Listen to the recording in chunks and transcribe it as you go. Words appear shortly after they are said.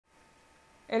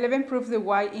11 proves the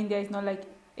why India is not like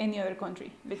any other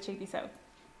country. Let's check this out.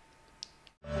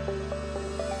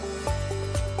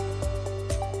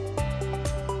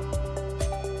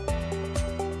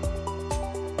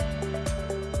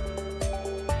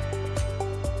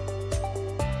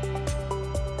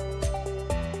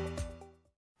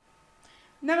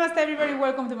 Namaste everybody,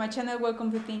 welcome to my channel, welcome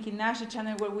to Thinking Nash, the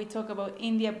channel where we talk about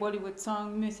India, Bollywood,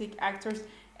 song, music, actors,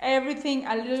 everything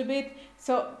a little bit.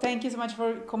 So thank you so much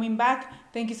for coming back.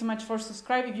 Thank you so much for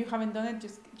subscribing. If you haven't done it, you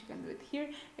can do it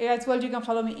here. As well, you can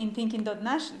follow me in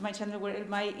thinking.nash, my channel, where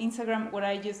my Instagram, where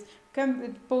I just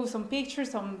can post some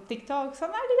pictures, some TikToks, some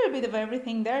a little bit of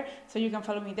everything there. So you can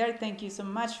follow me there. Thank you so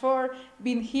much for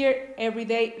being here every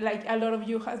day. Like a lot of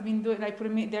you has been doing, like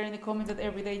putting me there in the comments that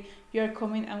every day you are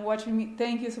coming and watching me.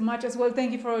 Thank you so much as well.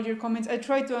 Thank you for all your comments. I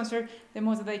try to answer the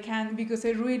most that I can because I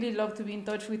really love to be in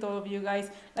touch with all of you guys,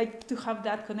 like to have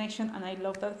that connection, and I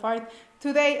love that part.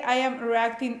 Today I am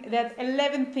reacting that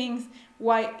 11 things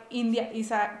why India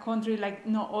is a country like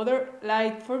no other.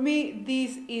 Like for me,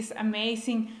 this is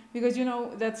amazing because you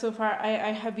know that so far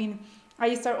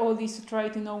I start all this to try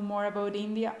to know more about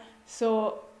India.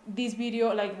 So this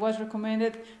video like was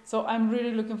recommended. So I'm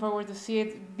really looking forward to see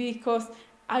it because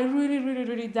I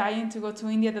really dying to go to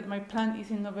India. That my plan is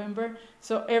in November.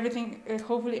 So everything,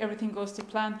 hopefully everything goes to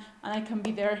plan and I can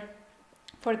be there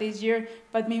for this year.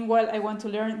 But meanwhile, I want to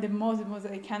learn the most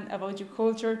that I can about your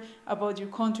culture, about your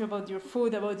country, about your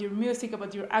food, about your music,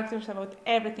 about your actors, about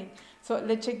everything. So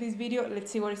let's check this video.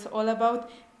 Let's see what it's all about.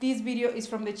 This video is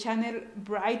from the channel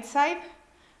Bright Side.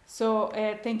 So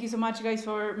thank you so much guys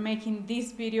for making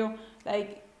this video.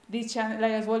 Like this channel,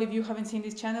 like as well, if you haven't seen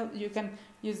this channel, you can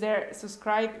use there,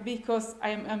 subscribe, because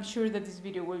I'm sure that this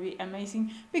video will be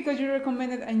amazing because you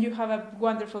recommend it and you have a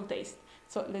wonderful taste.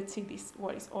 So let's see this,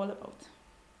 what it's all about.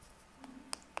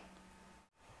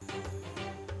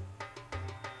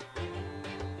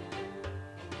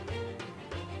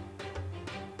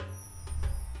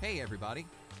 Hey everybody,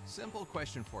 simple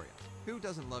question for you. Who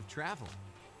doesn't love traveling?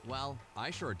 Well, I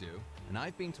sure do, and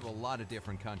I've been to a lot of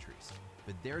different countries.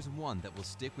 But there's one that will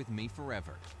stick with me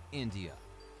forever, India.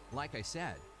 Like I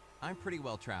said, I'm pretty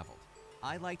well traveled.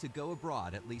 I like to go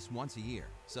abroad at least once a year,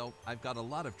 so I've got a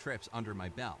lot of trips under my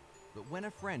belt. But when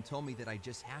a friend told me that I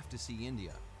just have to see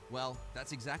India, well,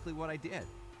 that's exactly what I did.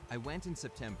 I went in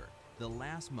September, the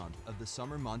last month of the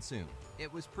summer monsoon.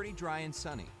 It was pretty dry and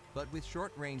sunny, but with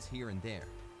short rains here and there.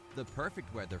 The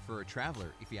perfect weather for a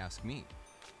traveler, if you ask me.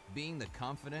 Being the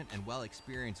confident and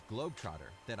well-experienced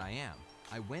globetrotter that I am,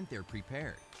 I went there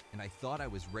prepared, and I thought I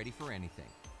was ready for anything.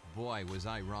 Boy, was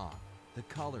I wrong. The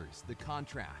colors, the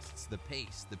contrasts, the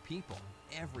pace, the people,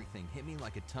 everything hit me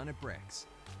like a ton of bricks,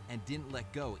 and didn't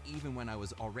let go even when I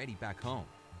was already back home.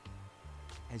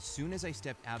 As soon as I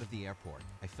stepped out of the airport,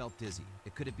 I felt dizzy.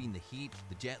 It could have been the heat,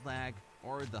 the jet lag,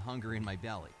 or the hunger in my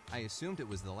belly. I assumed it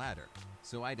was the latter,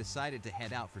 so I decided to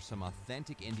head out for some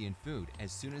authentic Indian food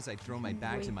as soon as I throw my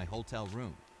bags in my hotel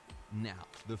room. Now,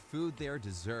 the food there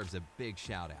deserves a big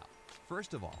shout out.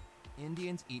 First of all,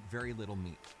 Indians eat very little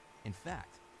meat. In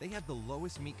fact, they have the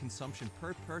lowest meat consumption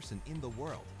per person in the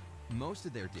world. Most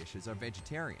of their dishes are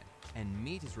vegetarian, and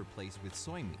meat is replaced with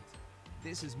soy meat.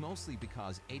 This is mostly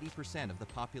because 80% of the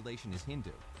population is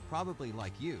Hindu. Probably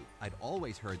like you, I'd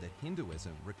always heard that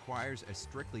Hinduism requires a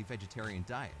strictly vegetarian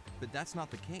diet, but that's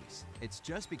not the case. It's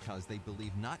just because they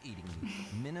believe not eating meat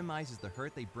minimizes the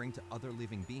hurt they bring to other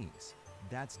living beings.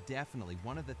 That's definitely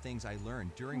one of the things I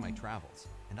learned during my travels,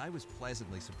 and I was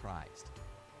pleasantly surprised.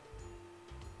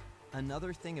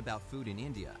 Another thing about food in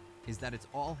India is that it's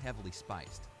all heavily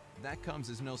spiced. That comes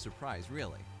as no surprise,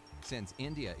 really, since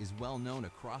India is well known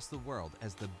across the world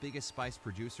as the biggest spice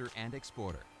producer and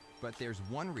exporter. But there's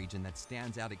one region that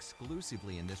stands out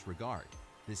exclusively in this regard,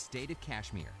 the state of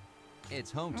Kashmir.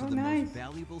 It's home to the most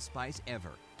valuable spice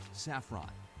ever,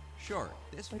 saffron. Sure,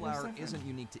 this flower isn't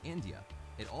unique to India.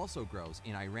 It also grows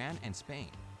in Iran and Spain.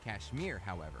 Kashmir,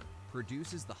 however,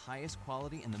 produces the highest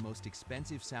quality and the most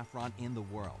expensive saffron in the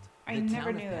world. The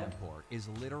town of Kanpur is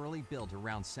literally built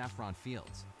around saffron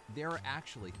fields. There are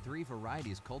actually 3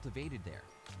 varieties cultivated there.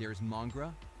 There's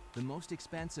Mongra, the most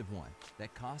expensive one,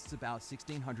 that costs about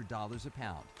 $1,600 a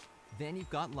pound. Then you've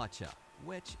got Lacha,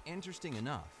 which, interesting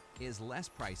enough, is less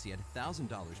pricey at $1,000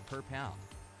 per pound.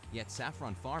 Yet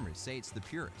saffron farmers say it's the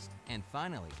purest. And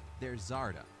finally, there's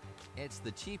Zarda. It's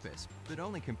the cheapest, but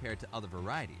only compared to other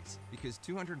varieties, because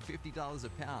 $250 a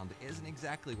pound isn't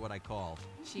exactly what I call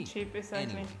cheap.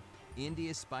 Anyway,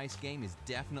 India's spice game is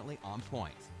definitely on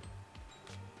point.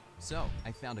 So,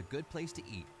 I found a good place to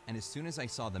eat, and as soon as I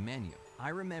saw the menu, I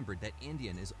remembered that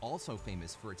Indian is also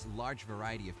famous for its large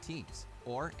variety of teas,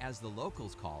 or as the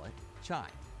locals call it, chai.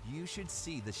 You should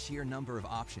see the sheer number of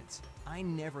options. I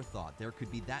never thought there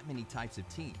could be that many types of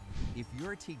tea. If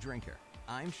you're a tea drinker,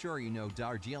 I'm sure you know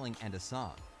Darjeeling and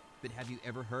Assam. But have you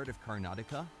ever heard of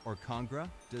Karnataka or Kangra?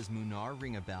 Does Munnar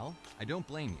ring a bell? I don't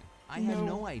blame you. I had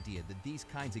no idea that these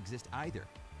kinds exist either,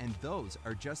 and those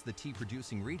are just the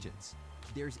tea-producing regions.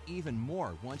 There's even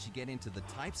more once you get into the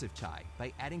types of chai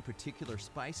by adding particular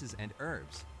spices and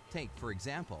herbs. Take, for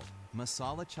example,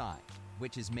 masala chai,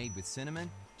 which is made with cinnamon,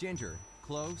 ginger,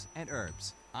 cloves, and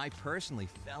herbs. I personally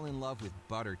fell in love with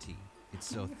butter tea. It's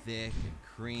so thick and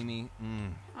creamy.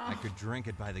 I could drink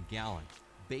it by the gallon.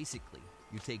 Basically,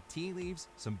 you take tea leaves,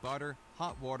 some butter,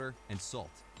 hot water, and salt.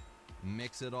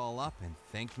 Mix it all up and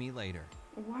thank me later.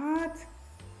 What?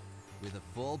 With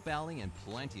a full belly and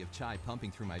plenty of chai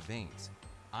pumping through my veins,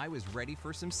 I was ready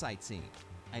for some sightseeing.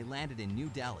 I landed in New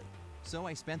Delhi, so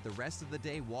I spent the rest of the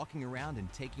day walking around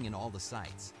and taking in all the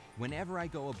sights. Whenever I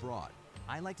go abroad,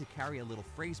 I like to carry a little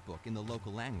phrase book in the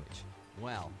local language.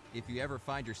 Well, if you ever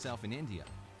find yourself in India,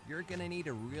 you're gonna need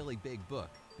a really big book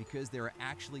because there are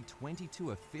actually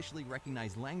 22 officially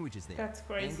recognized languages there. That's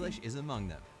crazy. English is among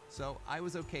them, so I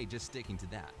was okay just sticking to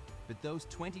that. But those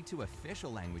 22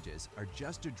 official languages are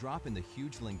just a drop in the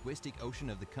huge linguistic ocean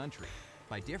of the country.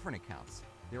 By different accounts,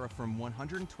 there are from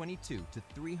 122 to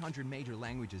 300 major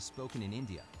languages spoken in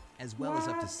India, as well as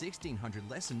up to 1,600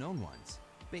 lesser-known ones.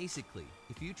 Basically,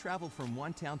 if you travel from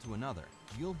one town to another,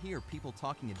 you'll hear people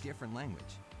talking a different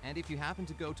language. And if you happen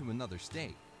to go to another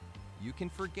state, you can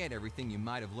forget everything you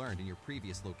might have learned in your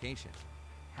previous location.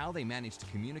 How they manage to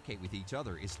communicate with each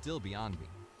other is still beyond me.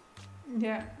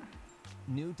 Yeah.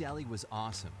 New Delhi was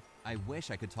awesome. I wish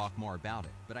I could talk more about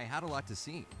it, but I had a lot to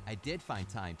see. I did find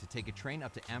time to take a train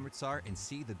up to Amritsar and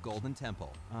see the Golden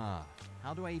Temple.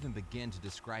 How do I even begin to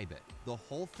describe it? The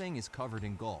whole thing is covered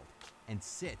in gold and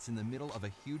sits in the middle of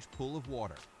a huge pool of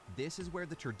water. This is where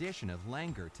the tradition of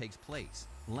langar takes place.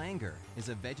 Langar is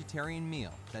a vegetarian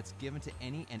meal that's given to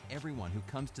any and everyone who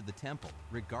comes to the temple,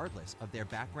 regardless of their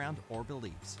background or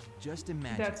beliefs. Just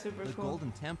imagine, the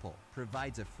Golden Temple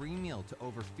provides a free meal to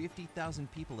over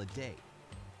 50,000 people a day.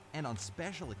 And on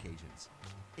special occasions,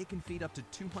 it can feed up to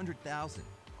 200,000.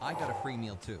 I got a free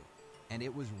meal too, and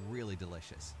it was really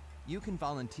delicious. You can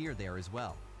volunteer there as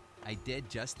well. I did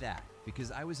just that because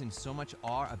I was in so much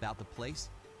awe about the place,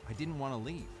 I didn't want to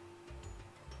leave.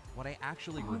 What I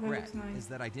actually regret is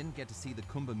that I didn't get to see the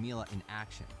Kumbh Mela in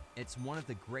action. It's one of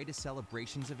the greatest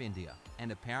celebrations of India,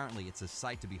 and apparently it's a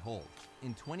sight to behold.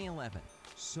 In 2011,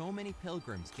 so many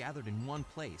pilgrims gathered in one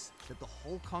place that the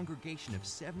whole congregation of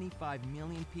 75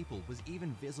 million people was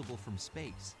even visible from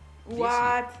space. This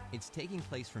year, it's taking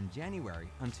place from January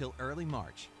until early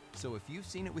March, so if you've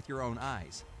seen it with your own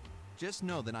eyes, just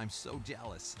know that I'm so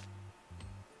jealous.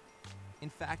 In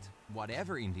fact,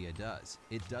 whatever India does,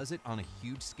 it does it on a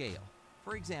huge scale.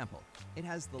 For example, it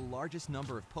has the largest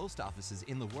number of post offices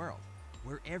in the world.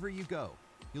 Wherever you go,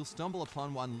 you'll stumble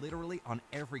upon one literally on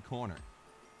every corner.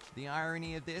 The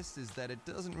irony of this is that it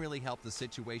doesn't really help the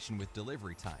situation with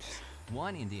delivery times.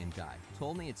 One Indian guy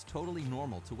told me it's totally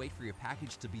normal to wait for your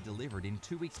package to be delivered in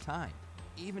 2 weeks' time,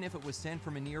 even if it was sent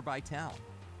from a nearby town.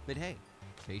 But hey,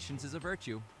 patience is a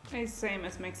virtue. It's same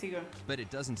as Mexico. But it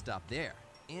doesn't stop there.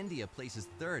 India places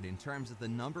third in terms of the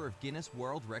number of Guinness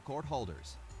World Record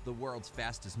holders. The world's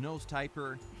fastest nose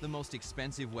typer, the most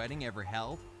expensive wedding ever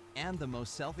held, and the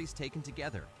most selfies taken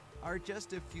together are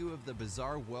just a few of the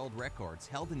bizarre world records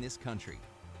held in this country.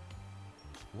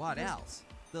 What else?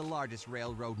 The largest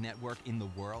railroad network in the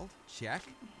world? Check?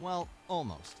 Well,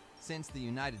 almost, since the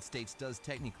United States does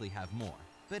technically have more.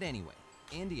 But anyway,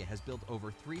 India has built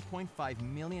over 3.5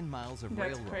 million miles of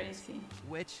railroads,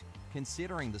 which,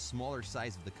 considering the smaller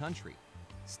size of the country,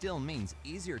 still means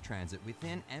easier transit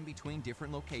within and between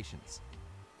different locations.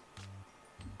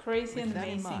 Crazy and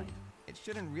amazing. In mind, it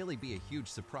shouldn't really be a huge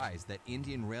surprise that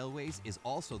Indian Railways is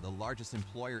also the largest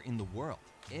employer in the world.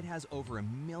 It has over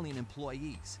 1 million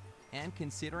employees, and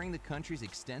considering the country's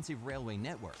extensive railway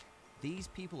network, these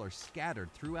people are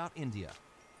scattered throughout India,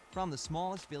 from the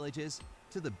smallest villages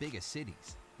to the biggest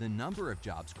cities. The number of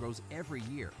jobs grows every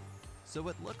year, so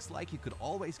it looks like you could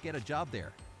always get a job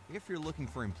there if you're looking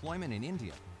for employment in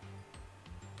India.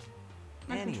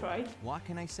 Anyway, what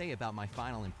can I say about my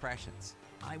final impressions?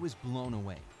 I was blown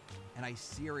away, and I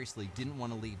seriously didn't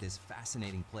want to leave this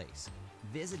fascinating place.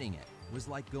 Visiting it was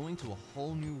like going to a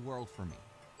whole new world for me.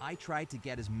 I tried to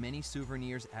get as many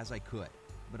souvenirs as I could,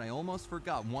 but I almost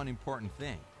forgot one important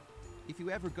thing. If you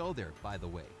ever go there, by the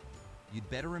way, you'd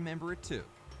better remember it too.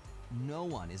 No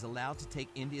one is allowed to take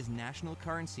India's national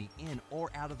currency in or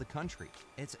out of the country.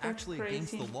 It's actually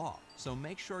against the law, so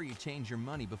make sure you change your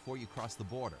money before you cross the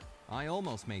border. I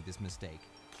almost made this mistake,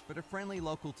 but a friendly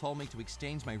local told me to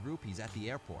exchange my rupees at the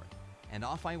airport, and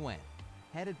off I went.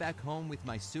 Headed back home with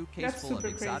my suitcase That's full of super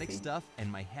exotic crazy. stuff and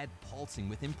my head pulsing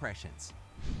with impressions.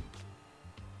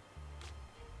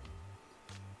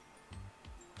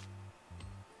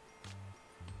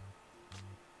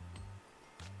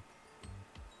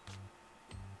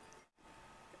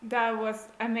 That was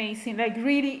amazing. Like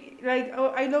really, like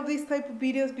oh, I love these type of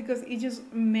videos because it just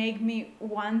make me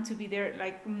want to be there.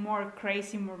 Like more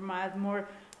crazy, more mad, more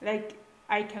like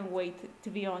I can't wait. To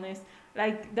be honest,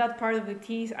 like that part of the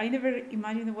teas, I never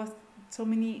imagined there was so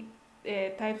many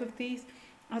types of teas.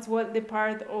 As well, the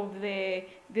part of the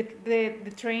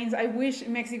trains. I wish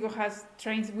Mexico has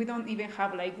trains. We don't even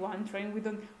have like one train. We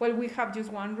don't. Well, we have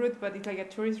just one route, but it's like a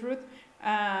tourist route.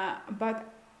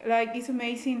 But like it's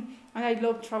amazing, and I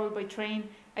love travel by train.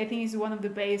 I think it's one of the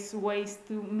best ways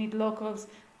to meet locals,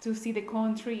 to see the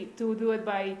country, to do it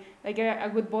by like a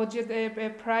good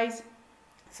budget price.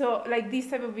 So like these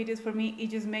type of videos for me,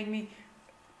 it just make me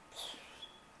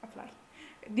apply.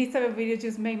 These type of videos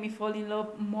just make me fall in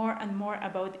love more and more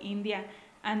about India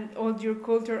and all your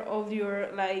culture, all your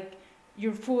like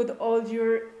your food, all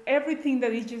your everything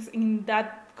that is just in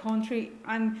that country.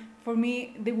 And for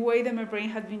me, the way that my brain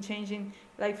has been changing,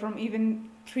 like from even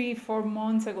 3 4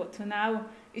 months ago to now,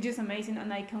 it's just amazing,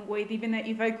 and I can't wait. Even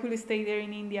if I could stay there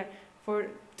in India for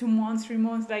 2 months, 3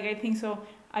 months, like I think so,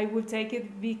 I would take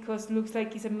it because looks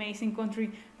like it's amazing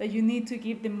country that you need to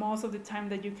give the most of the time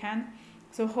that you can.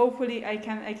 So hopefully I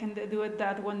can do it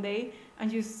that one day and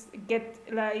just get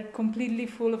like completely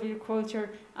full of your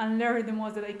culture and learn the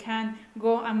most that I can.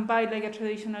 Go and buy like a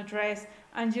traditional dress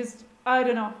and just I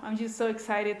don't know. I'm just so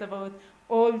excited about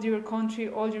all your country,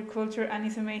 all your culture, and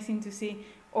it's amazing to see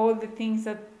all the things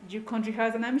that your country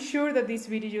has. And I'm sure that this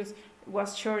video just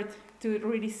was short to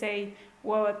really say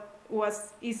what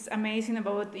was is amazing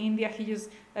about India. He just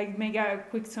like make a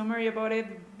quick summary about it,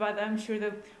 but I'm sure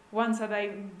that once that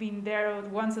I've been there or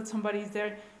once that somebody is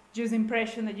there, just the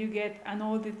impression that you get and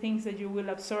all the things that you will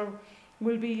absorb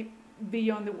will be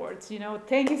beyond the words.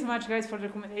 Thank you so much, guys, for the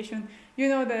recommendation. You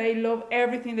know that I love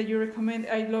everything that you recommend.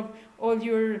 I love all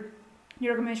your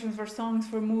recommendations for songs,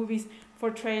 for movies,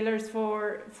 for trailers,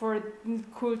 for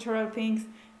cultural things.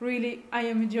 Really, I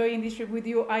am enjoying this trip with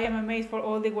you. I am amazed for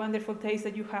all the wonderful taste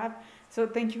that you have. So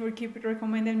thank you for keep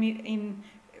recommending me in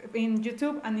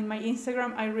YouTube and in my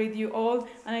Instagram. I read you all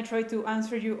and I try to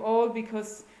answer you all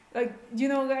because like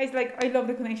guys, like I love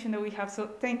the connection that we have. So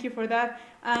thank you for that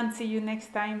and see you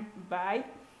next time. Bye.